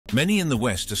Many in the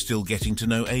West are still getting to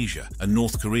know Asia, and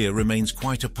North Korea remains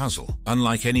quite a puzzle.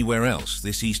 Unlike anywhere else,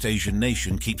 this East Asian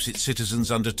nation keeps its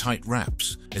citizens under tight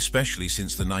wraps, especially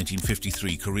since the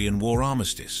 1953 Korean War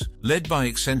armistice. Led by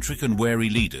eccentric and wary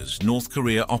leaders, North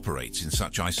Korea operates in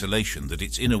such isolation that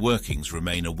its inner workings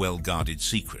remain a well-guarded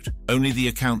secret. Only the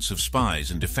accounts of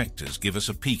spies and defectors give us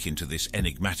a peek into this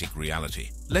enigmatic reality.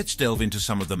 Let's delve into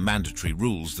some of the mandatory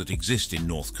rules that exist in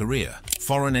North Korea.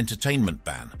 Foreign entertainment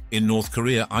ban. In North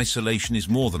Korea, isolation is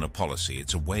more than a policy,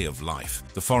 it's a way of life.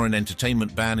 The foreign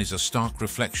entertainment ban is a stark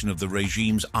reflection of the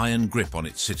regime's iron grip on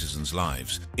its citizens'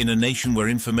 lives. In a nation where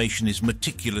information is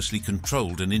meticulously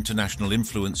controlled and international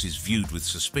influence is viewed with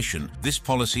suspicion, this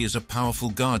policy is a powerful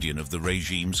guardian of the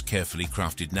regime's carefully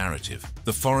crafted narrative.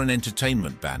 The foreign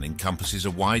entertainment ban encompasses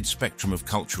a wide spectrum of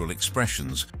cultural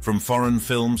expressions, from foreign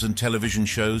films and television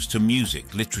shows to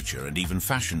music, literature, and even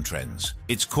fashion trends.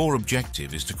 Its core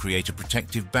objective is to create a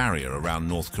protective barrier around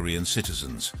North Korean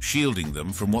citizens, shielding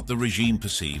them from what the regime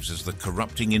perceives as the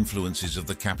corrupting influences of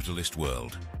the capitalist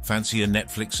world. Fancy a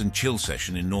Netflix and chill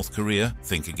session in North Korea?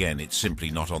 Think again, it's simply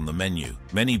not on the menu.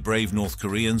 Many brave North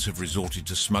Koreans have resorted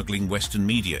to smuggling Western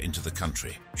media into the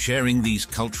country, sharing these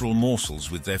cultural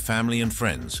morsels with their family and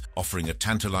friends, offering a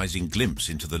tantalizing glimpse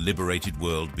into the liberated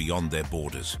world beyond their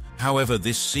borders. However,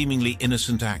 this seemingly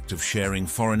innocent act of sharing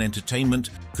foreign entertainment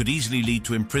could easily lead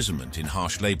to imprisonment in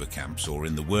harsh labor camps or,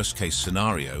 in the worst-case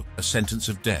scenario, a sentence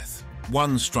of death.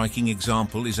 One striking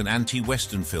example is an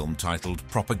anti-Western film titled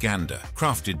Propaganda,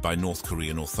 crafted by North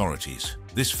Korean authorities.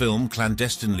 This film,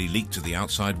 clandestinely leaked to the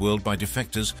outside world by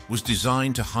defectors, was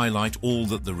designed to highlight all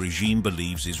that the regime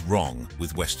believes is wrong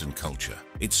with Western culture.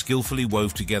 It skillfully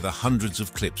wove together hundreds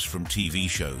of clips from TV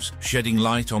shows, shedding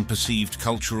light on perceived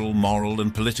cultural, moral,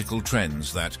 and political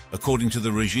trends that, according to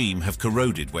the regime, have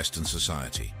corroded Western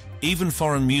society. Even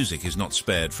foreign music is not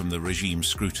spared from the regime's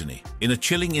scrutiny. In a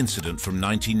chilling incident from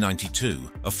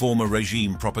 1992, a former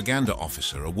regime propaganda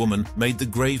officer, a woman, made the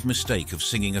grave mistake of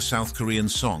singing a South Korean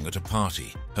song at a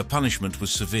party. Her punishment was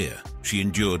severe. She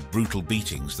endured brutal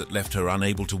beatings that left her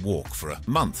unable to walk for a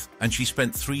month, and she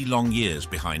spent 3 long years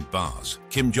behind bars.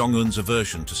 Kim Jong-un's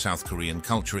aversion to South Korean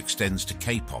culture extends to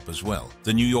K-pop as well.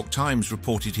 The New York Times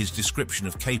reported his description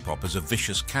of K-pop as a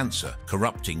vicious cancer,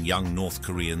 corrupting young North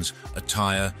Koreans'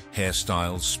 attire,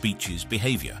 hairstyles, speeches,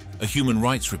 behavior. A human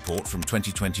rights report from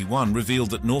 2021 revealed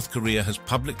that North Korea has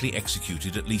publicly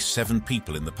executed at least 7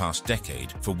 people in the past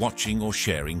decade for watching or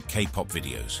sharing K-pop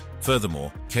videos.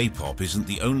 Furthermore, K-pop isn't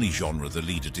the only genre the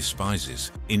leader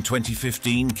despises. In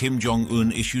 2015, Kim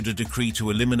Jong-un issued a decree to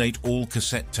eliminate all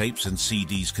cassette tapes and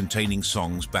CDs containing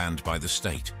songs banned by the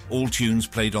state. All tunes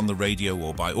played on the radio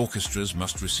or by orchestras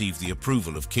must receive the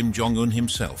approval of Kim Jong-un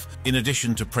himself, in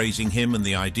addition to praising him and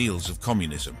the ideals of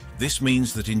communism. This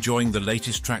means that enjoying the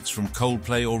latest tracks from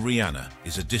Coldplay or Rihanna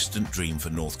is a distant dream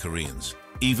for North Koreans.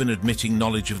 Even admitting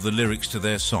knowledge of the lyrics to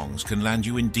their songs can land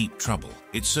you in deep trouble.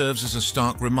 It serves as a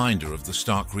stark reminder of the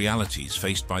stark realities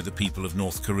faced by the people of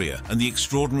North Korea and the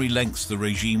extraordinary lengths the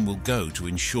regime will go to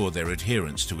ensure their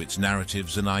adherence to its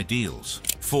narratives and ideals.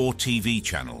 4 TV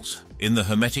channels. In the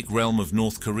hermetic realm of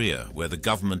North Korea, where the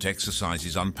government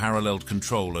exercises unparalleled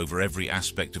control over every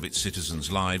aspect of its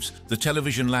citizens' lives, the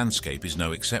television landscape is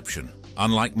no exception.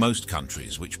 Unlike most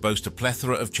countries, which boast a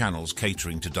plethora of channels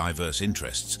catering to diverse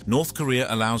interests, North Korea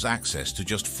allows access to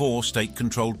just 4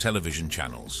 state-controlled television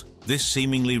channels. This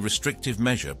seemingly restrictive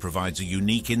measure provides a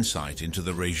unique insight into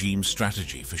the regime's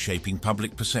strategy for shaping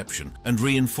public perception and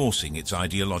reinforcing its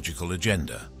ideological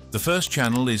agenda. The first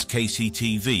channel is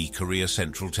KCTV, Korea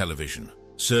Central Television.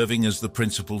 Serving as the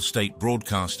principal state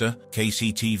broadcaster,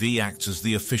 KCTV acts as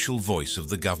the official voice of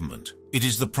the government. It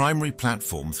is the primary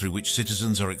platform through which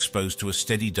citizens are exposed to a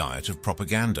steady diet of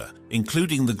propaganda,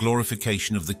 including the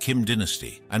glorification of the Kim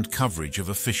dynasty and coverage of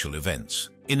official events.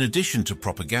 In addition to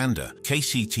propaganda,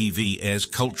 KCTV airs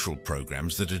cultural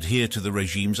programs that adhere to the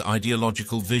regime's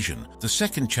ideological vision. The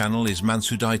second channel is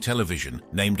Mansudai Television,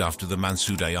 named after the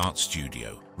Mansudai Art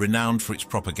Studio. Renowned for its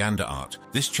propaganda art,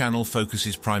 this channel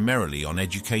focuses primarily on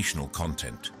educational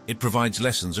content. It provides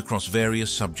lessons across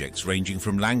various subjects ranging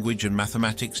from language and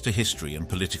mathematics to history and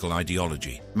political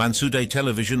ideology. Mansudai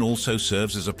Television also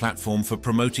serves as a platform for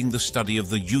promoting the study of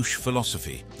the Yush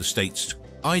philosophy, the state's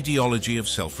ideology of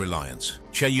self-reliance.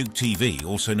 Cheyug TV,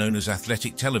 also known as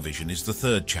Athletic Television, is the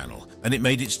third channel, and it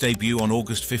made its debut on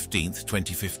August 15,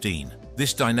 2015.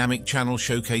 This dynamic channel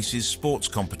showcases sports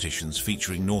competitions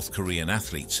featuring North Korean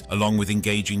athletes, along with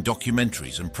engaging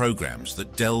documentaries and programs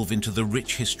that delve into the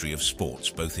rich history of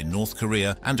sports both in North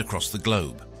Korea and across the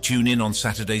globe. Tune in on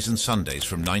Saturdays and Sundays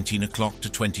from 19 o'clock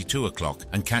to 22 o'clock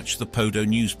and catch the Podo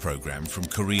News program from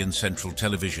Korean Central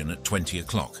Television at 20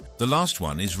 o'clock. The last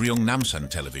one is Ryong Namsan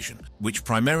Television, which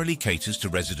primarily caters to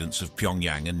residents of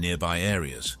Pyongyang and nearby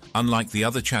areas. Unlike the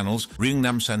other channels, Ryong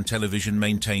Namsan Television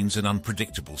maintains an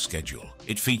unpredictable schedule.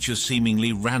 It features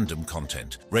seemingly random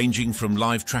content, ranging from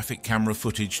live traffic camera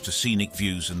footage to scenic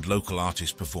views and local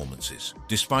artist performances.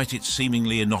 Despite its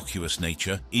seemingly innocuous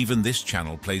nature, even this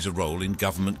channel plays a role in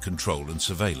government control and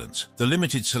surveillance. The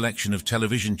limited selection of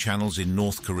television channels in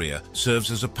North Korea serves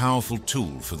as a powerful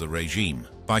tool for the regime.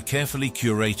 By carefully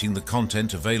curating the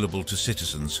content available to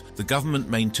citizens, the government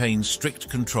maintains strict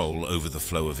control over the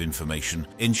flow of information,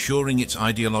 ensuring its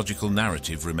ideological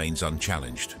narrative remains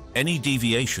unchallenged. Any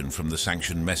deviation from the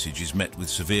sanctioned message is met with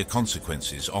severe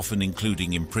consequences, often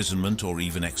including imprisonment or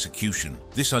even execution.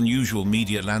 This unusual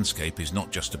media landscape is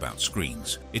not just about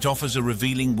screens. It offers a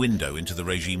revealing window into the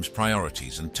regime's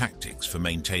priorities and tactics for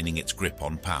maintaining its grip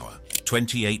on power.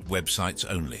 28 websites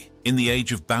only. In the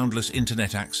age of boundless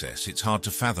internet access, it's hard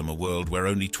to fathom a world where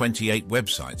only 28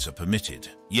 websites are permitted.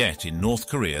 Yet, in North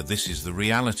Korea, this is the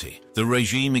reality. The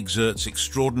regime exerts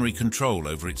extraordinary control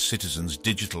over its citizens'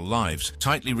 digital lives,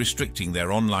 tightly restricting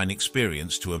their online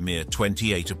experience to a mere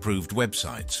 28 approved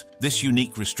websites. This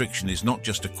unique restriction is not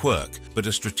just a quirk, but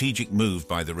a strategic move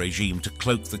by the regime to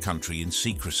cloak the country in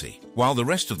secrecy. While the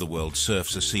rest of the world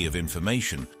surfs a sea of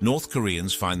information, North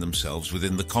Koreans find themselves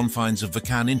within the confines of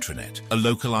Vakkan Intranet, a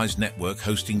localized network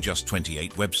hosting just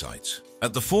 28 websites.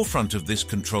 At the forefront of this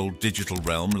controlled digital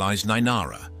realm lies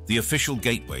Nainara, the official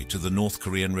gateway to the North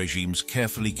Korean regime's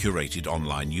carefully curated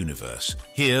online universe.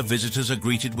 Here, visitors are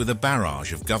greeted with a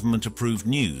barrage of government-approved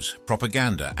news,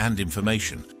 propaganda, and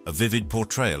information, a vivid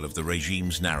portrayal of the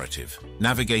regime's narrative.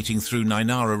 Navigating through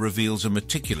Nainara reveals a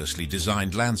meticulously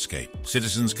designed landscape.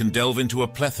 Citizens can delve into a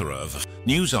plethora of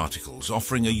news articles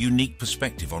offering a unique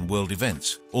perspective on world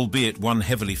events, albeit one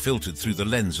heavily filtered through the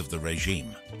lens of the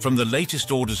regime. From the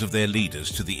latest orders of their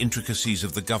leaders to the intricacies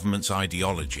of the government's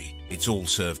ideology, it's all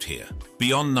served here.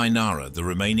 Beyond Nainara, the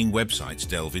remaining websites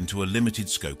delve into a limited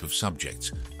scope of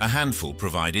subjects. A handful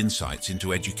provide insights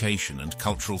into education and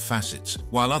cultural facets,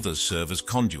 while others serve as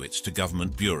conduits to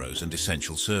government bureaus and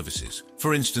essential services.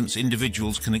 For instance,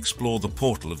 individuals can explore the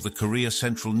portal of the Korea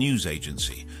Central News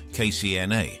Agency,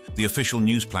 KCNA, the official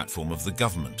news platform of the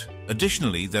government.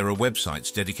 Additionally, there are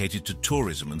websites dedicated to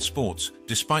tourism and sports.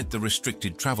 Despite the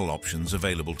restricted travel options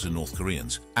available to North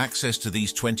Koreans, access to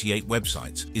these 28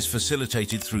 websites is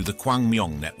facilitated through the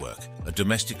Kwangmyong Network, a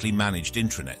domestically managed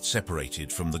intranet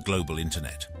separated from the global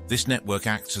internet. This network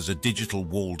acts as a digital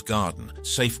walled garden,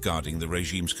 safeguarding the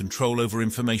regime's control over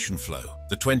information flow.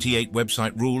 The 28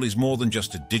 website rule is more than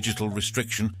just a digital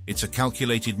restriction, it's a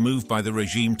calculated move by the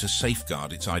regime to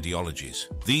safeguard its ideologies.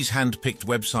 These hand-picked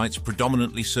websites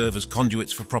predominantly serve as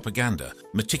conduits for propaganda,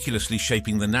 meticulously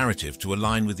shaping the narrative to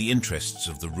align with the interests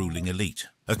of the ruling elite.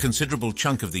 A considerable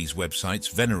chunk of these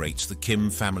websites venerates the Kim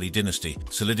family dynasty,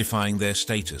 solidifying their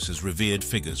status as revered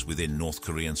figures within North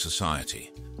Korean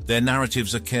society. Their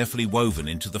narratives are carefully woven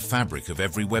into the fabric of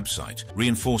every website,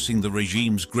 reinforcing the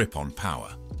regime's grip on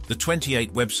power. The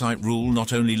 28 website rule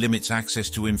not only limits access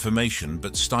to information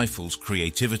but stifles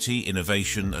creativity,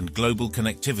 innovation, and global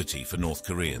connectivity for North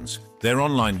Koreans. Their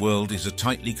online world is a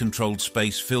tightly controlled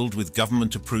space filled with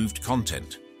government-approved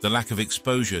content. The lack of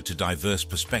exposure to diverse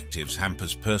perspectives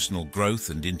hampers personal growth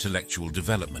and intellectual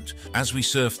development. As we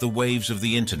surf the waves of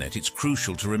the internet, it's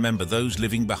crucial to remember those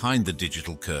living behind the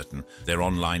digital curtain. Their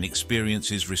online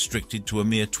experience is restricted to a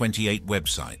mere 28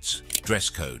 websites.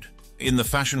 Dress code. In the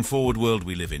fashion-forward world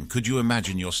we live in, could you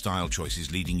imagine your style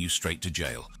choices leading you straight to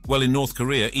jail? Well, in North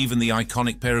Korea, even the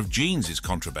iconic pair of jeans is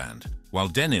contraband. While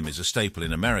denim is a staple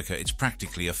in America, it's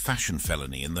practically a fashion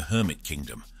felony in the Hermit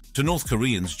Kingdom. To North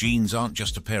Koreans, jeans aren't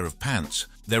just a pair of pants.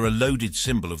 They're a loaded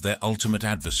symbol of their ultimate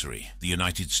adversary, the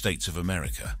United States of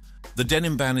America. The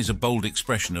denim ban is a bold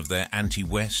expression of their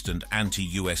anti-West and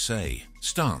anti-USA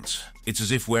stance. It's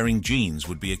as if wearing jeans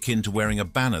would be akin to wearing a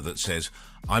banner that says,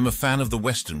 "I'm a fan of the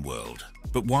Western world."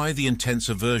 But why the intense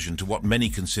aversion to what many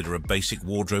consider a basic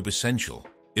wardrobe essential?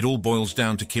 It all boils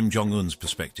down to Kim Jong-un's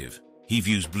perspective. He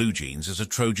views blue jeans as a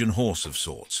Trojan horse of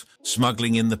sorts,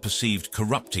 smuggling in the perceived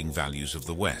corrupting values of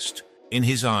the West. In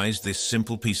his eyes, this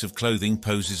simple piece of clothing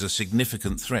poses a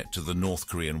significant threat to the North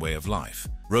Korean way of life.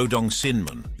 Rodong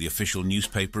Sinmun, the official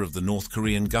newspaper of the North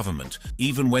Korean government,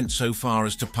 even went so far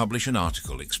as to publish an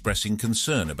article expressing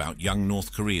concern about young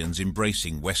North Koreans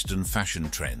embracing Western fashion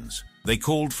trends. They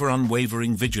called for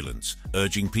unwavering vigilance,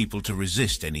 urging people to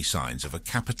resist any signs of a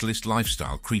capitalist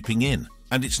lifestyle creeping in.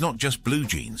 And it's not just blue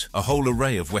jeans. A whole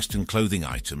array of Western clothing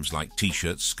items like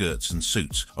t-shirts, skirts and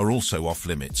suits are also off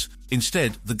limits.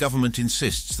 Instead, the government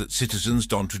insists that citizens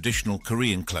don traditional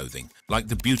Korean clothing, like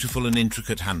the beautiful and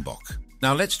intricate hanbok.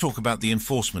 Now let's talk about the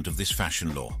enforcement of this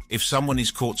fashion law. If someone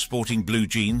is caught sporting blue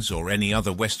jeans or any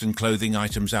other Western clothing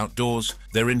items outdoors,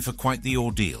 they're in for quite the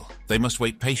ordeal. They must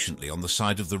wait patiently on the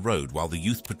side of the road while the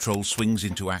youth patrol swings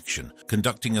into action,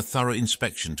 conducting a thorough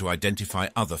inspection to identify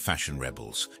other fashion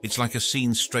rebels. It's like a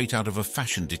scene straight out of a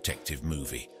fashion detective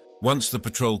movie. Once the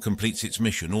patrol completes its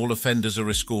mission, all offenders are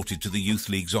escorted to the Youth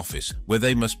League's office, where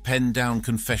they must pen down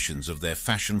confessions of their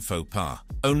fashion faux pas.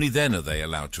 Only then are they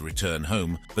allowed to return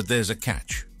home, but there's a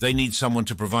catch. They need someone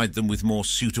to provide them with more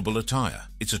suitable attire.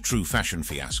 It's a true fashion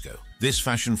fiasco. This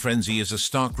fashion frenzy is a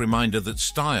stark reminder that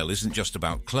style isn't just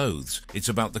about clothes, it's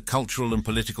about the cultural and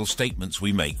political statements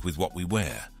we make with what we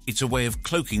wear. It's a way of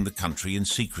cloaking the country in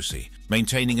secrecy,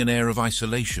 maintaining an air of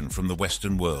isolation from the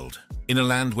Western world. In a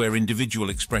land where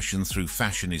individual expression through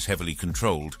fashion is heavily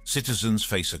controlled, citizens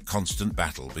face a constant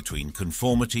battle between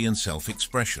conformity and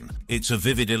self-expression. It's a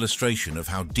vivid illustration of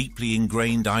how deeply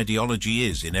ingrained ideology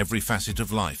is in every facet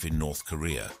of life in North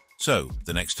Korea. So,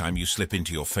 the next time you slip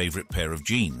into your favorite pair of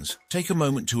jeans, take a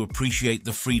moment to appreciate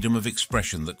the freedom of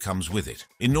expression that comes with it.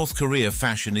 In North Korea,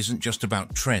 fashion isn't just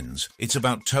about trends, it's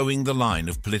about towing the line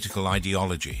of political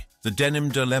ideology. The denim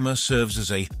dilemma serves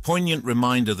as a poignant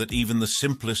reminder that even the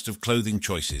simplest of clothing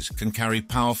choices can carry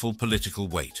powerful political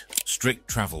weight. Strict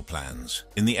travel plans.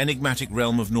 In the enigmatic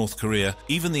realm of North Korea,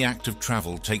 even the act of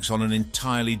travel takes on an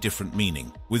entirely different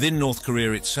meaning. Within North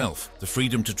Korea itself, the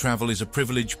freedom to travel is a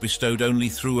privilege bestowed only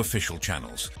through official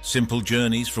channels. Simple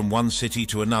journeys from one city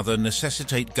to another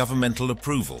necessitate governmental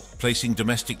approval, placing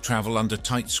domestic travel under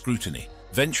tight scrutiny.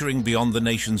 Venturing beyond the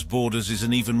nation's borders is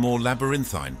an even more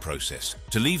labyrinthine process.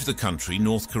 To leave the country,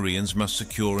 North Koreans must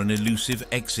secure an elusive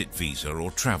exit visa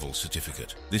or travel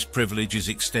certificate. This privilege is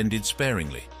extended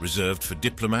sparingly, reserved for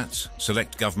diplomats,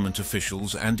 select government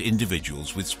officials, and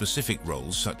individuals with specific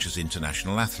roles such as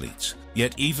international athletes.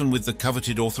 Yet even with the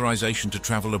coveted authorization to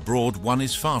travel abroad, one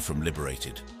is far from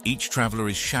liberated. Each traveler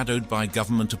is shadowed by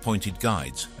government-appointed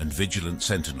guides and vigilant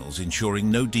sentinels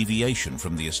ensuring no deviation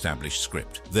from the established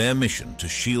script. Their mission to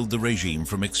shield the regime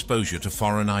from exposure to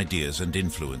foreign ideas and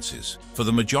influences. For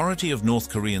the majority of North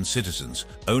Korean citizens,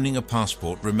 owning a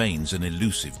passport remains an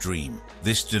elusive dream.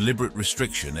 This deliberate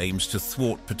restriction aims to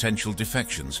thwart potential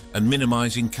defections and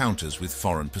minimize encounters with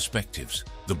foreign perspectives.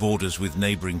 The borders with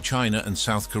neighboring China and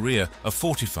South Korea are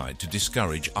fortified to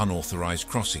discourage unauthorized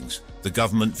crossings. The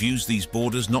government views these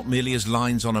borders not merely as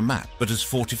lines on a map, but as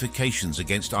fortifications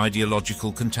against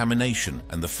ideological contamination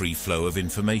and the free flow of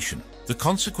information. The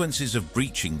consequences of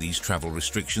breaching these travel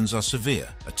restrictions are severe.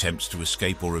 Attempts to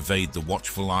escape or evade the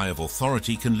watchful eye of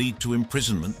authority can lead to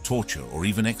imprisonment, torture, or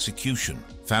even execution.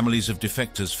 Families of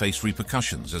defectors face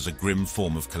repercussions as a grim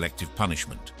form of collective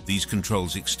punishment. These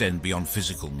controls extend beyond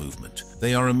physical movement.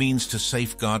 They are a means to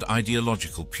safeguard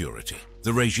ideological purity.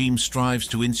 The regime strives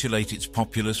to insulate its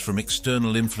populace from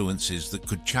external influences that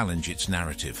could challenge its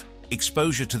narrative.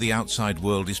 Exposure to the outside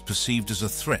world is perceived as a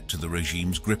threat to the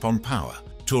regime's grip on power.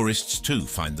 Tourists too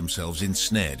find themselves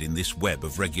ensnared in this web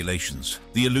of regulations.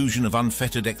 The illusion of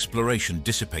unfettered exploration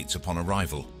dissipates upon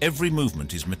arrival. Every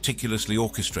movement is meticulously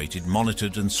orchestrated,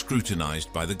 monitored, and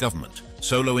scrutinized by the government.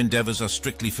 Solo endeavors are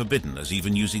strictly forbidden, as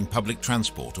even using public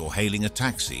transport or hailing a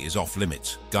taxi is off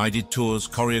limits. Guided tours,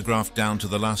 choreographed down to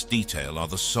the last detail, are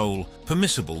the sole,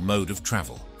 permissible mode of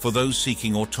travel. For those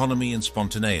seeking autonomy and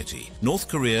spontaneity, North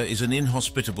Korea is an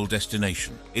inhospitable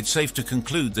destination. It's safe to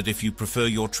conclude that if you prefer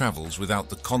your travels without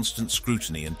the constant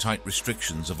scrutiny and tight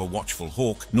restrictions of a watchful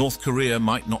hawk, North Korea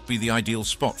might not be the ideal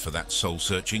spot for that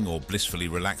soul-searching or blissfully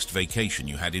relaxed vacation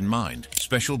you had in mind.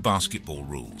 Special basketball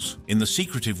rules. In the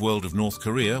secretive world of North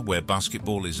Korea, where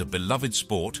basketball is a beloved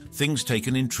sport, things take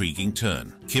an intriguing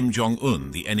turn. Kim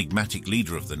Jong-un, the enigmatic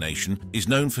leader of the nation, is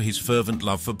known for his fervent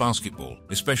love for basketball,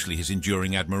 especially his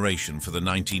enduring admiration for the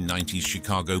 1990s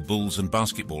Chicago Bulls and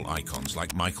basketball icons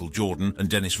like Michael Jordan and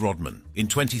Dennis Rodman. In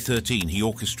 2013, he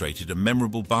orchestrated a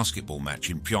memorable basketball match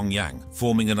in Pyongyang,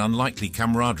 forming an unlikely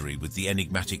camaraderie with the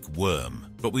enigmatic Worm.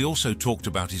 But we also talked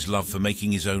about his love for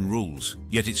making his own rules.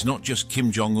 Yet it's not just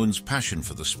Kim Jong-un's passion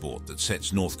for the sport that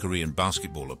sets North Korean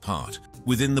basketball apart.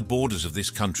 Within the borders of this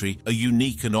country, a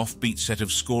unique and offbeat set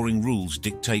of scoring rules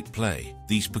dictate play.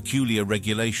 These peculiar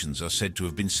regulations are said to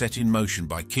have been set in motion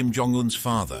by Kim Jong-un's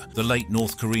father, the late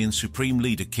North Korean Supreme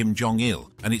Leader Kim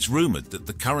Jong-il, and it's rumored that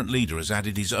the current leader has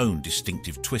added his own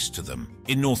distinctive twist to them.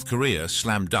 In North Korea,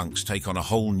 slam dunks take on a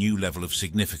whole new level of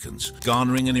significance,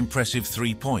 garnering an impressive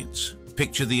 3 points.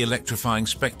 Picture the electrifying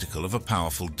spectacle of a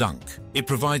powerful dunk. It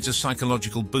provides a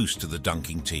psychological boost to the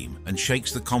dunking team and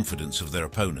shakes the confidence of their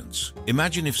opponents.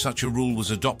 Imagine if such a rule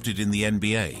was adopted in the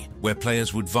NBA, where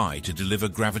players would vie to deliver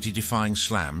gravity-defying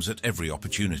slams at every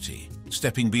opportunity.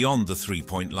 Stepping beyond the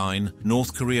three-point line,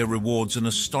 North Korea rewards an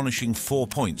astonishing 4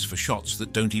 points for shots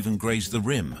that don't even graze the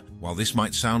rim. While this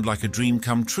might sound like a dream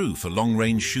come true for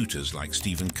long-range shooters like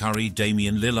Stephen Curry,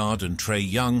 Damian Lillard, and Trae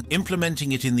Young,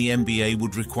 implementing it in the NBA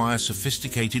would require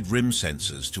sophisticated rim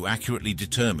sensors to accurately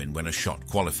determine when a shot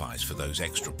qualifies for those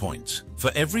extra points.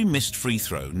 For every missed free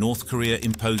throw, North Korea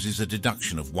imposes a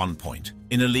deduction of 1 point.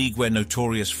 In a league where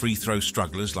notorious free throw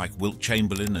strugglers like Wilt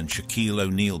Chamberlain and Shaquille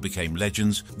O'Neal became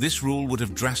legends, this rule would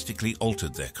have drastically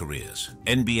altered their careers.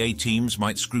 NBA teams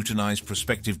might scrutinize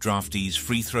prospective draftees'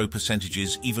 free throw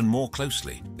percentages even more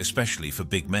closely, especially for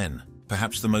big men.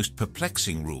 Perhaps the most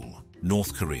perplexing rule: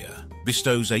 North Korea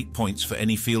bestows 8 points for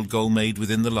any field goal made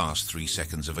within the last 3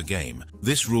 seconds of a game.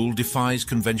 This rule defies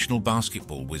conventional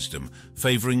basketball wisdom,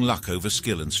 favoring luck over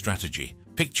skill and strategy.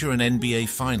 Picture an NBA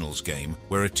Finals game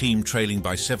where a team trailing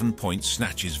by 7 points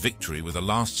snatches victory with a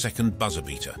last-second buzzer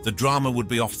beater. The drama would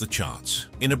be off the charts.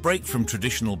 In a break from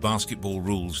traditional basketball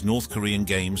rules, North Korean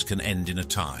games can end in a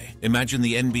tie. Imagine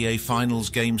the NBA Finals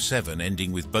Game 7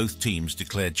 ending with both teams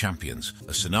declared champions,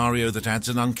 a scenario that adds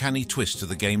an uncanny twist to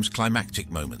the game's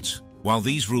climactic moments. While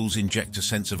these rules inject a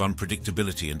sense of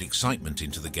unpredictability and excitement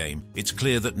into the game, it's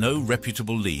clear that no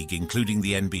reputable league, including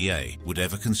the NBA, would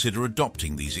ever consider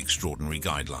adopting these extraordinary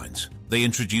guidelines. They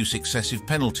introduce excessive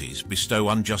penalties, bestow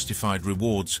unjustified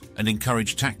rewards, and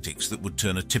encourage tactics that would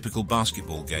turn a typical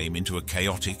basketball game into a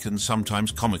chaotic and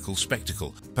sometimes comical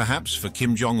spectacle. Perhaps for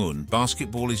Kim Jong-un,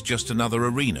 basketball is just another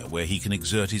arena where he can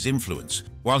exert his influence.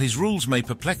 While his rules may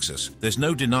perplex us, there's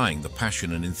no denying the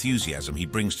passion and enthusiasm he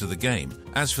brings to the game.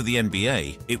 As for the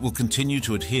NBA, it will continue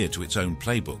to adhere to its own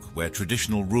playbook, where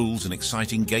traditional rules and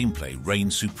exciting gameplay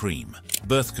reign supreme.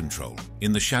 Birth control.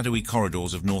 In the shadowy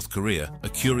corridors of North Korea, a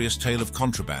curious tale of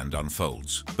contraband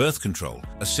unfolds. Birth control,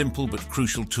 a simple but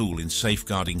crucial tool in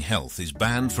safeguarding health, is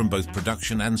banned from both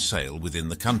production and sale within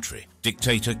the country.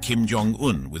 Dictator Kim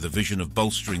Jong-un, with a vision of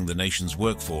bolstering the nation's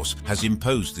workforce, has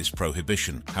imposed this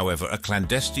prohibition. However, a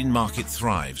clandestine market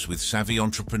thrives, with savvy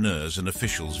entrepreneurs and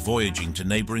officials voyaging to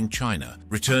neighboring China,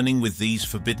 returning with these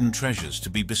forbidden treasures to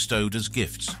be bestowed as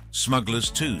gifts. Smugglers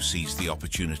too seize the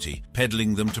opportunity,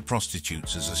 peddling them to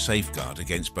prostitutes as a safeguard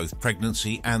against both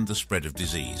pregnancy and the spread of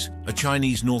disease. A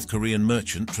Chinese North Korean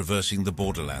merchant traversing the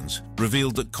borderlands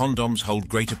revealed that condoms hold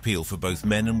great appeal for both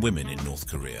men and women in North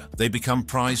Korea. They become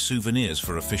prized souvenirs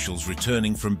for officials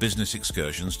returning from business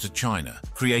excursions to China,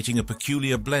 creating a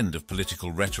peculiar blend of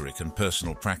political rhetoric and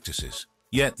personal practices.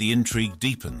 Yet the intrigue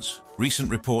deepens.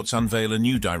 Recent reports unveil a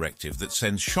new directive that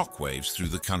sends shockwaves through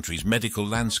the country's medical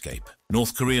landscape.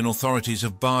 North Korean authorities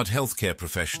have barred healthcare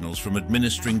professionals from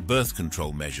administering birth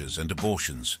control measures and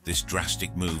abortions. This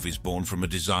drastic move is born from a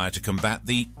desire to combat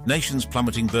the nation's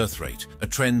plummeting birth rate, a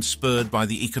trend spurred by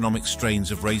the economic strains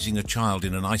of raising a child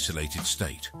in an isolated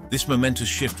state. This momentous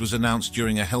shift was announced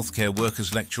during a healthcare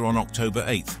workers' lecture on October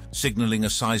 8th, signaling a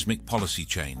seismic policy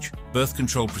change. Birth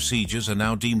control procedures are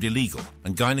now deemed illegal,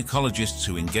 and gynecologists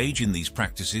who engage in these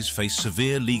practices face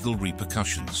severe legal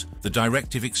repercussions. The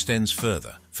directive extends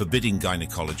further, forbidding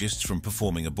gynecologists from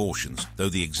performing abortions, though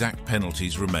the exact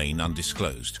penalties remain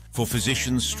undisclosed. For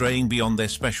physicians straying beyond their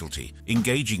specialty,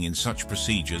 engaging in such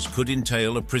procedures could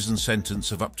entail a prison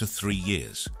sentence of up to 3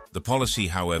 years. The policy,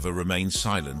 however, remains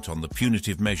silent on the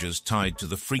punitive measures tied to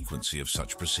the frequency of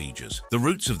such procedures. The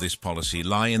roots of this policy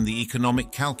lie in the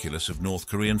economic calculus of North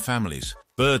Korean families.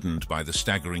 Burdened by the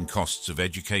staggering costs of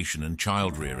education and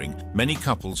child-rearing, many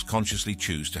couples consciously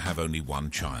choose to have only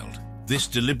one child. This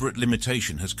deliberate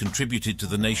limitation has contributed to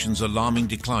the nation's alarming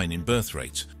decline in birth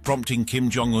rates, prompting Kim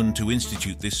Jong-un to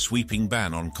institute this sweeping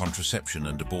ban on contraception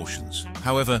and abortions.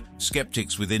 However,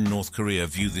 skeptics within North Korea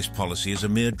view this policy as a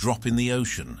mere drop in the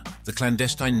ocean. The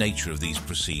clandestine nature of these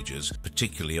procedures,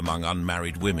 particularly among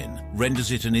unmarried women,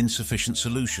 renders it an insufficient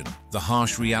solution. The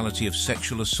harsh reality of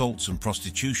sexual assaults and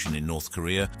prostitution in North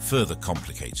Korea further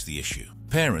complicates the issue.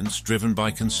 Parents, driven by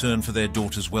concern for their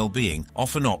daughters' well-being,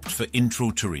 often opt for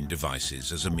intrauterine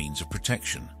devices as a means of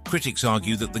protection. Critics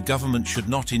argue that the government should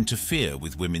not interfere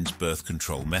with women's birth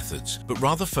control methods, but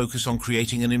rather focus on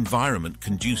creating an environment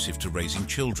conducive to raising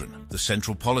children. The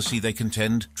central policy, they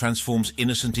contend, transforms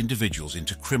innocent individuals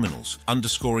into criminals,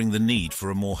 underscoring the need for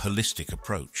a more holistic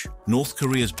approach. North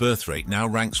Korea's birth rate now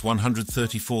ranks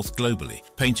 134th globally,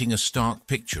 painting a stark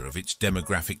picture of its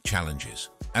demographic challenges.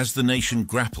 As the nation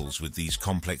grapples with these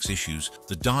complex issues,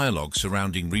 the dialogue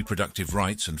surrounding reproductive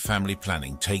rights and family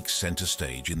planning takes center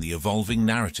stage in the evolving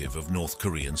narrative of North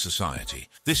Korean society.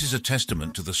 This is a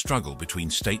testament to the struggle between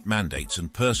state mandates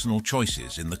and personal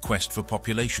choices in the quest for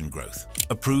population growth.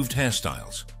 Approved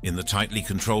hairstyles. In the tightly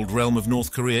controlled realm of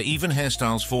North Korea, even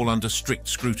hairstyles fall under strict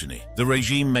scrutiny. The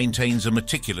regime maintains a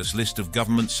meticulous list of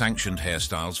government-sanctioned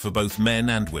hairstyles for both men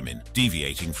and women.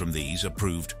 Deviating from these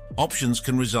approved options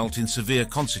can result in severe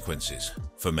consequences.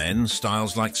 For men,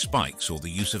 styles like spikes or the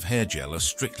use of hair gel are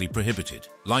strictly prohibited.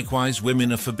 Likewise,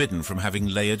 women are forbidden from having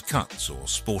layered cuts or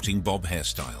sporting bob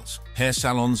hairstyles. Hair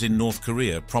salons in North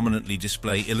Korea prominently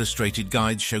display illustrated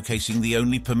guides showcasing the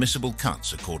only permissible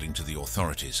cuts according to the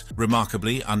authorities.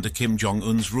 Remarkably, under Kim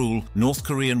Jong-un's rule, North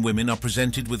Korean women are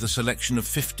presented with a selection of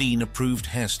 15 approved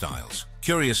hairstyles.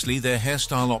 Curiously, their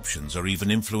hairstyle options are even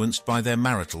influenced by their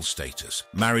marital status.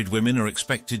 Married women are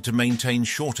expected to maintain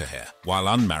shorter hair, while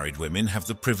unmarried women have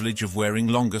the privilege of wearing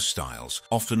longer styles,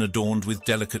 often adorned with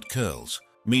delicate curls.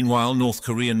 Meanwhile, North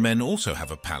Korean men also have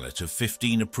a palette of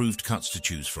 15 approved cuts to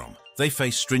choose from. They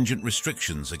face stringent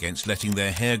restrictions against letting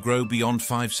their hair grow beyond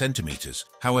 5 centimeters.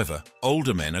 However,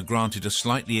 older men are granted a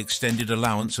slightly extended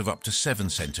allowance of up to 7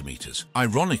 centimeters.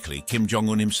 Ironically, Kim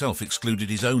Jong-un himself excluded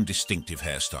his own distinctive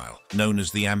hairstyle, known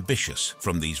as the ambitious,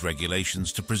 from these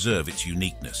regulations to preserve its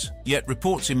uniqueness. Yet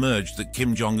reports emerged that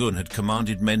Kim Jong-un had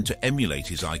commanded men to emulate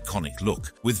his iconic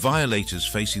look, with violators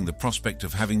facing the prospect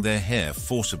of having their hair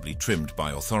forcibly trimmed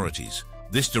by authorities.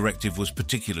 This directive was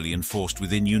particularly enforced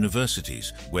within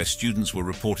universities, where students were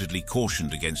reportedly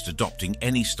cautioned against adopting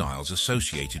any styles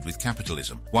associated with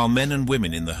capitalism. While men and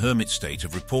women in the hermit state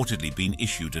have reportedly been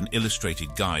issued an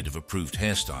illustrated guide of approved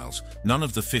hairstyles, none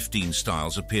of the 15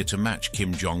 styles appear to match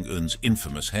Kim Jong-un's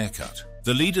infamous haircut.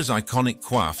 The leader's iconic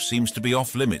coif seems to be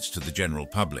off-limits to the general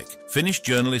public. Finnish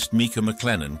journalist Mika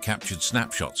McLennan captured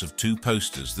snapshots of 2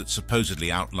 posters that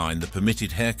supposedly outline the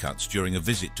permitted haircuts during a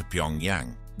visit to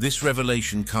Pyongyang. This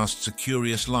revelation casts a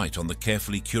curious light on the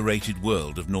carefully curated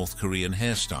world of North Korean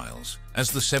hairstyles. As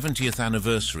the 70th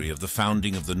anniversary of the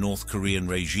founding of the North Korean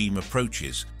regime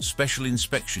approaches, special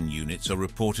inspection units are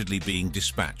reportedly being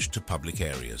dispatched to public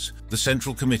areas. The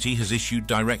Central Committee has issued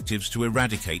directives to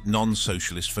eradicate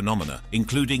non-socialist phenomena,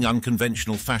 including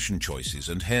unconventional fashion choices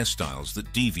and hairstyles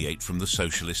that deviate from the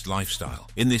socialist lifestyle.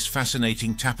 In this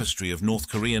fascinating tapestry of North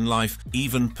Korean life,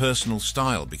 even personal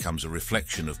style becomes a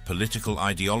reflection of political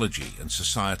ideology and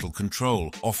societal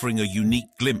control, offering a unique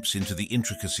glimpse into the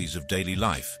intricacies of daily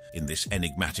life in this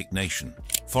enigmatic nation.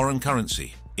 Foreign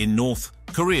currency. In North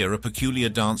Korea, a peculiar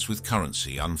dance with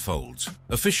currency unfolds.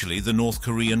 Officially, the North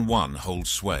Korean won holds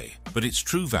sway, but its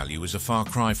true value is a far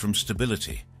cry from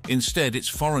stability. Instead, it's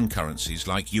foreign currencies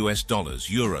like US dollars,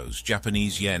 euros,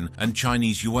 Japanese yen, and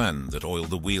Chinese yuan that oil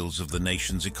the wheels of the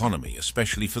nation's economy,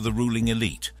 especially for the ruling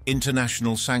elite.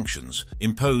 International sanctions,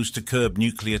 imposed to curb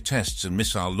nuclear tests and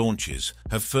missile launches,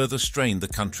 have further strained the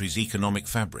country's economic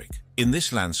fabric. In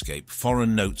this landscape,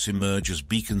 foreign notes emerge as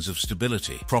beacons of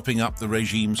stability, propping up the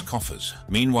regime's coffers.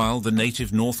 Meanwhile, the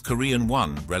native North Korean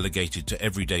won, relegated to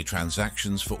everyday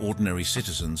transactions for ordinary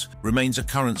citizens, remains a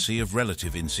currency of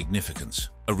relative insignificance.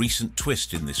 A recent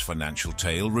twist in this financial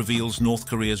tale reveals North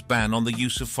Korea's ban on the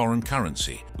use of foreign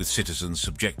currency, with citizens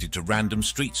subjected to random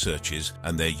street searches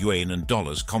and their yuan and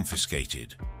dollars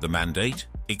confiscated. The mandate?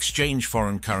 Exchange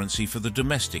foreign currency for the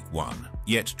domestic won.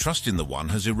 Yet trust in the won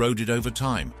has eroded over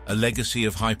time, a legacy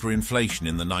of hyperinflation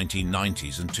in the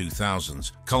 1990s and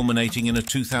 2000s, culminating in a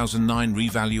 2009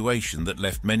 revaluation that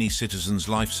left many citizens'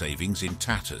 life savings in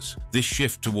tatters. This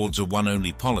shift towards a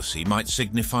won-only policy might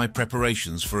signify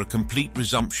preparations for a complete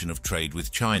resumption of trade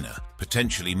with China,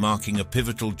 potentially marking a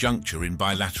pivotal juncture in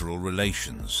bilateral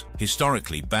relations.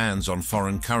 Historically, bans on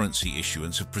foreign currency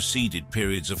issuance have preceded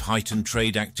periods of heightened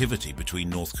trade activity between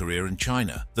North Korea and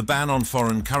China. The ban on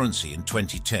foreign currency in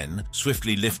 2010,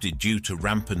 swiftly lifted due to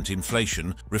rampant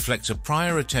inflation, reflects a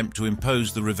prior attempt to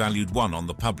impose the revalued won on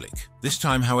the public. This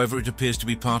time, however, it appears to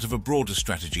be part of a broader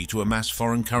strategy to amass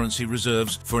foreign currency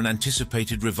reserves for an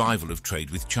anticipated revival of trade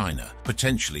with China,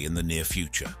 potentially in the near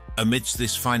future. Amidst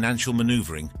this financial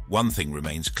maneuvering, one thing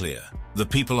remains clear. The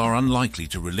people are unlikely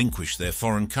to relinquish their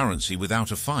foreign currency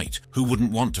without a fight. Who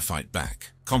wouldn't want to fight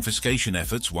back? Confiscation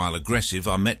efforts, while aggressive,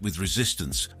 are met with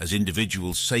resistance as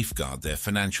individuals safeguard their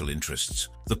financial interests.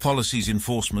 The policy's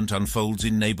enforcement unfolds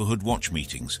in neighborhood watch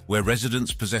meetings, where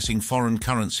residents possessing foreign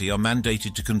currency are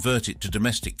mandated to convert it to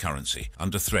domestic currency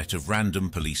under threat of random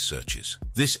police searches.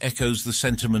 This echoes the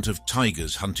sentiment of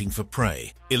tigers hunting for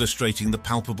prey, illustrating the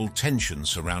palpable tension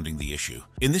surrounding the issue.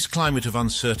 In this climate of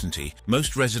uncertainty,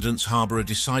 most residents harbor a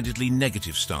decidedly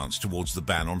negative stance towards the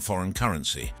ban on foreign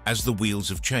currency, as the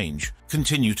wheels of change continue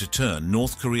continue to turn,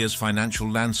 North Korea's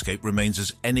financial landscape remains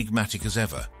as enigmatic as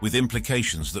ever, with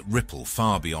implications that ripple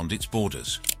far beyond its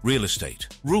borders. Real estate.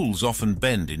 Rules often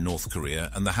bend in North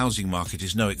Korea, and the housing market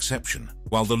is no exception.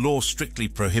 While the law strictly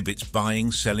prohibits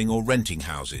buying, selling, or renting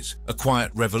houses, a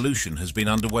quiet revolution has been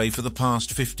underway for the past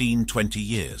 15-20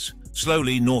 years.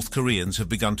 Slowly, North Koreans have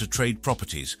begun to trade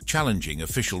properties, challenging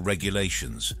official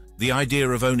regulations. The idea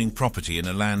of owning property in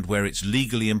a land where it's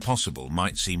legally impossible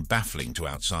might seem baffling to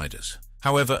outsiders.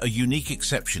 However, a unique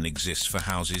exception exists for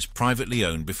houses privately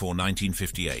owned before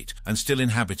 1958 and still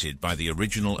inhabited by the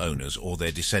original owners or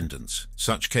their descendants.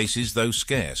 Such cases, though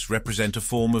scarce, represent a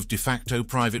form of de facto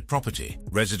private property.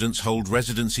 Residents hold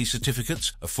residency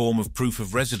certificates, a form of proof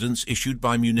of residence issued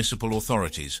by municipal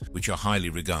authorities, which are highly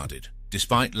regarded.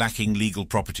 Despite lacking legal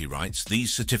property rights,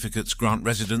 these certificates grant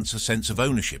residents a sense of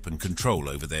ownership and control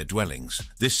over their dwellings.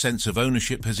 This sense of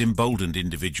ownership has emboldened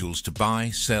individuals to buy,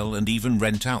 sell, and even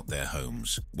rent out their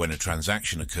homes. When a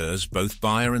transaction occurs, both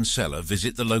buyer and seller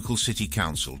visit the local city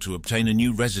council to obtain a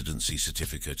new residency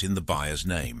certificate in the buyer's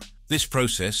name. This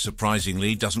process,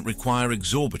 surprisingly, doesn't require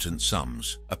exorbitant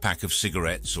sums. A pack of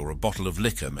cigarettes or a bottle of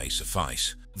liquor may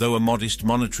suffice. Though a modest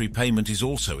monetary payment is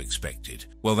also expected.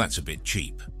 Well, that's a bit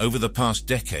cheap. Over the past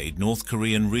decade, North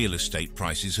Korean real estate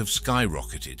prices have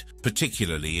skyrocketed,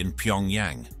 particularly in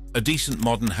Pyongyang. A decent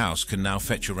modern house can now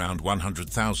fetch around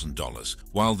 $100,000,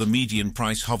 while the median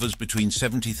price hovers between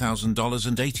 $70,000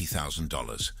 and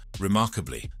 $80,000.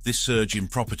 Remarkably, this surge in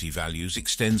property values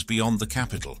extends beyond the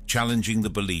capital, challenging the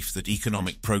belief that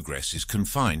economic progress is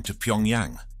confined to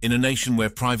Pyongyang. In a nation where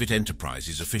private enterprise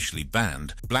is officially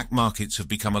banned, black markets have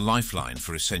become a lifeline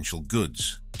for essential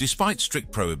goods. Despite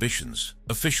strict prohibitions,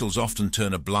 officials often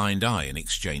turn a blind eye in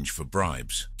exchange for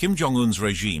bribes. Kim Jong-un's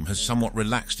regime has somewhat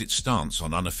relaxed its stance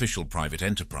on unofficial private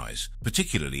enterprise,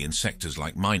 particularly in sectors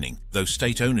like mining, though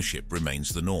state ownership remains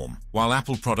the norm. While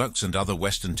Apple products and other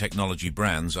Western technology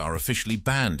brands are officially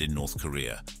banned in North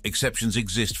Korea, exceptions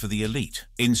exist for the elite.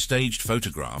 In staged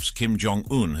photographs, Kim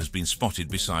Jong-un has been spotted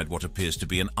beside what appears to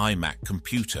be an iMac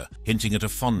computer, hinting at a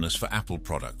fondness for Apple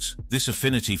products. This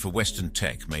affinity for Western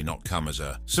tech may not come as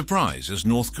a surprise, as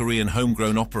North Korean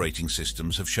homegrown operating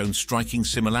systems have shown striking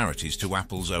similarities to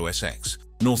Apple's OS X.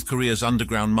 North Korea's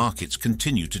underground markets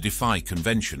continue to defy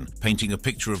convention, painting a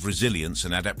picture of resilience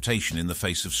and adaptation in the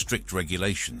face of strict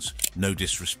regulations. No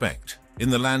disrespect. In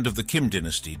the land of the Kim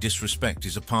dynasty, disrespect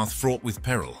is a path fraught with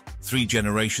peril. 3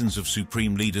 generations of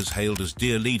supreme leaders hailed as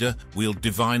dear leader wield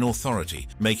divine authority,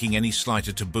 making any slight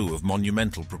a taboo of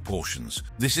monumental proportions.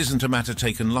 This isn't a matter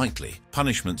taken lightly.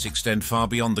 Punishments extend far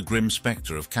beyond the grim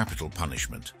spectre of capital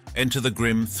punishment. Enter the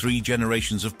grim 3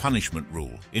 generations of punishment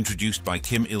rule, introduced by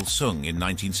Kim Il-sung in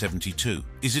 1972.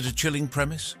 Is it a chilling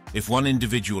premise? If one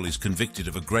individual is convicted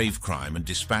of a grave crime and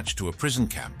dispatched to a prison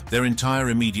camp, their entire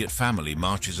immediate family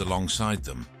marches alongside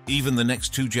them. Even the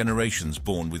next 2 generations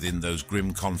born within those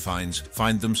grim confines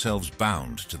find themselves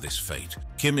bound to this fate.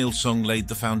 Kim Il-sung laid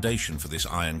the foundation for this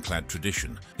ironclad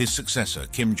tradition. His successor,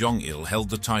 Kim Jong-il, held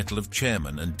the title of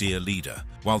chairman and dear leader,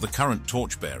 while the current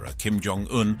torchbearer, Kim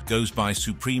Jong-un, goes by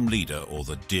supreme leader or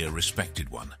the dear respected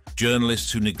one.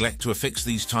 Journalists who neglect to affix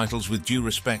these titles with due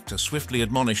respect are swiftly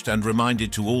admonished and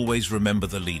reminded to always remember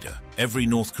the leader. Every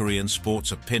North Korean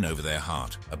sports a pin over their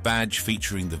heart, a badge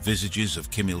featuring the visages of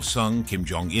Kim Il-sung, Kim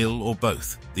Jong-il, or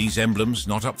both. These emblems,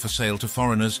 not up for sale to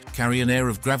foreigners, carry an air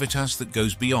of gravitas that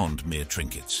goes beyond mere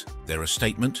trinkets. They're a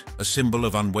statement, a symbol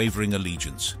of unwavering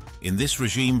allegiance. In this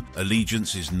regime,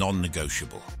 allegiance is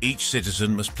non-negotiable. Each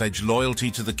citizen must pledge loyalty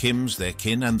to the Kims, their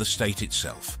kin, and the state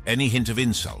itself. Any hint of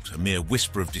insult, a mere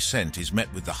whisper of dissent, is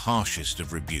met with the harshest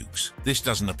of rebukes. This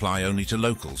doesn't apply only to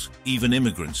locals. Even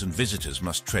immigrants and visitors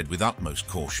must tread with utmost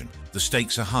caution. The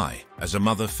stakes are high, as a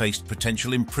mother faced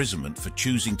potential imprisonment for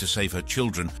choosing to save her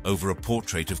children over a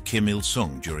portrait of Kim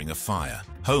Il-sung during a fire.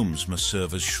 Homes must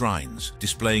serve as shrines,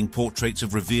 displaying portraits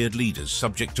of revered leaders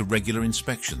subject to regular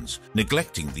inspections.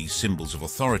 Neglecting these symbols of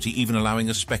authority, even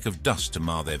allowing a speck of dust to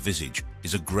mar their visage,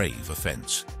 is a grave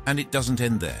offense. And it doesn't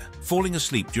end there. Falling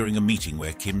asleep during a meeting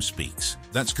where Kim speaks,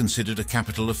 that's considered a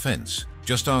capital offense.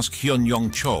 Just ask Hyun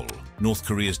Yong-chol, North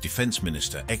Korea's defense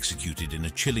minister, executed in a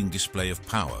chilling display of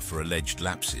power for alleged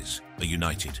lapses. A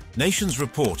United Nations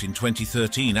report in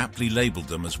 2013 aptly labeled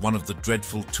them as one of the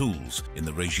dreadful tools in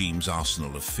the regime's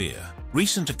arsenal of fear.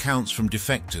 Recent accounts from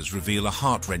defectors reveal a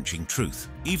heart-wrenching truth.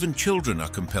 Even children are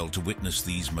compelled to witness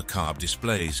these macabre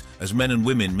displays, as men and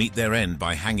women meet their end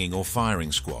by hanging or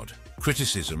firing squad.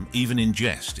 Criticism, even in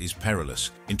jest, is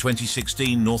perilous. In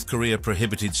 2016, North Korea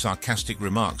prohibited sarcastic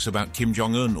remarks about Kim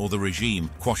Jong-un or the regime,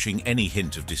 quashing any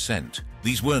hint of dissent.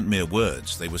 These weren't mere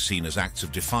words, they were seen as acts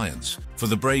of defiance. For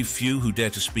the brave few who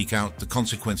dare to speak out, the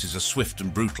consequences are swift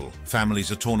and brutal.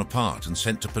 Families are torn apart and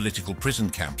sent to political prison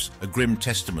camps, a grim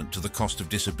testament to the cost of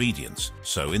disobedience.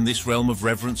 So, in this realm of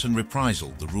reverence and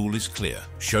reprisal, the rule is clear.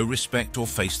 Show respect or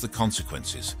face the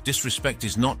consequences. Disrespect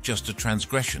is not just a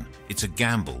transgression, it's a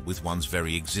gamble with one's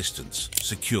very existence.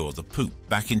 Secure the poop.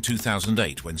 Back in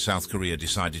 2008, when South Korea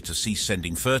decided to cease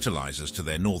sending fertilizers to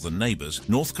their northern neighbors,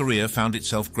 North Korea found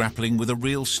itself grappling with a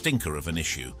real stinker of an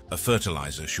issue, a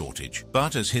fertilizer shortage.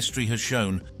 But as history has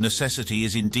shown, necessity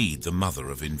is indeed the mother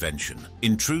of invention.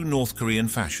 In true North Korean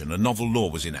fashion, a novel law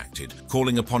was enacted,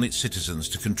 calling upon its citizens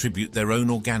to contribute their own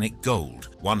organic gold,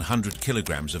 100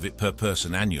 kilograms of it per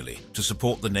person annually, to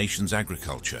support the nation's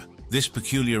agriculture. This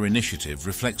peculiar initiative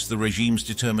reflects the regime's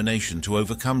determination to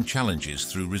overcome challenges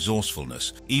through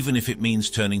resourcefulness, even if it means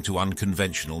turning to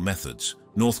unconventional methods.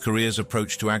 North Korea's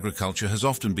approach to agriculture has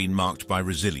often been marked by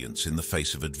resilience in the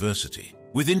face of adversity.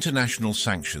 With international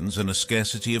sanctions and a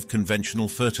scarcity of conventional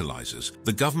fertilizers,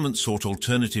 the government sought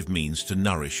alternative means to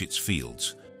nourish its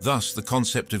fields. Thus, the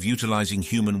concept of utilizing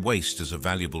human waste as a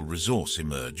valuable resource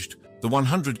emerged. The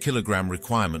 100-kilogram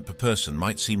requirement per person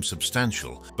might seem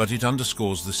substantial, but it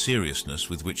underscores the seriousness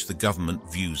with which the government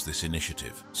views this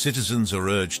initiative. Citizens are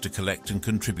urged to collect and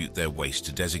contribute their waste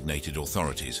to designated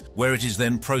authorities, where it is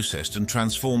then processed and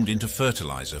transformed into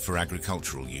fertilizer for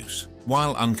agricultural use.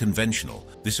 While unconventional,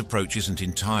 this approach isn't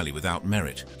entirely without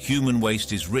merit. Human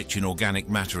waste is rich in organic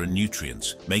matter and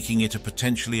nutrients, making it a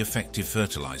potentially effective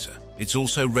fertilizer. It's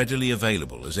also readily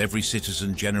available as every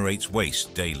citizen generates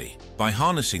waste daily. By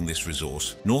harnessing this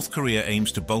resource, North Korea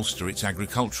aims to bolster its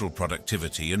agricultural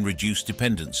productivity and reduce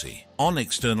dependency on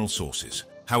external sources.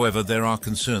 However, there are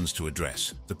concerns to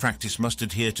address. The practice must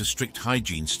adhere to strict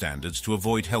hygiene standards to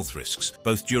avoid health risks,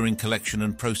 both during collection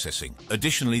and processing.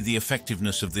 Additionally, the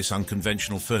effectiveness of this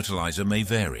unconventional fertilizer may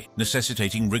vary,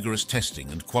 necessitating rigorous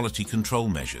testing and quality control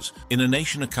measures. In a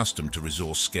nation accustomed to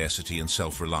resource scarcity and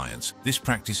self-reliance, this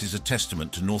practice is a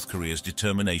testament to North Korea's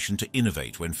determination to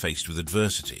innovate when faced with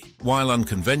adversity. While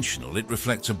unconventional, it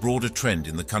reflects a broader trend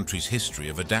in the country's history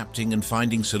of adapting and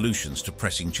finding solutions to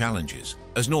pressing challenges.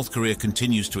 As North Korea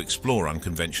continues to explore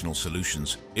unconventional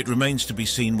solutions, it remains to be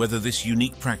seen whether this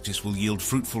unique practice will yield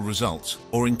fruitful results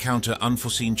or encounter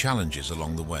unforeseen challenges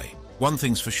along the way. One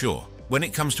thing's for sure, when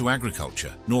it comes to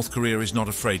agriculture, North Korea is not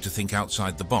afraid to think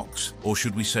outside the box, or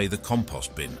should we say the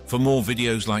compost bin. For more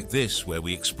videos like this, where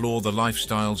we explore the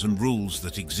lifestyles and rules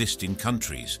that exist in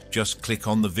countries, just click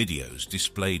on the videos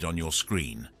displayed on your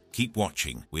screen. Keep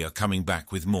watching, we are coming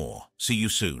back with more. See you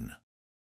soon.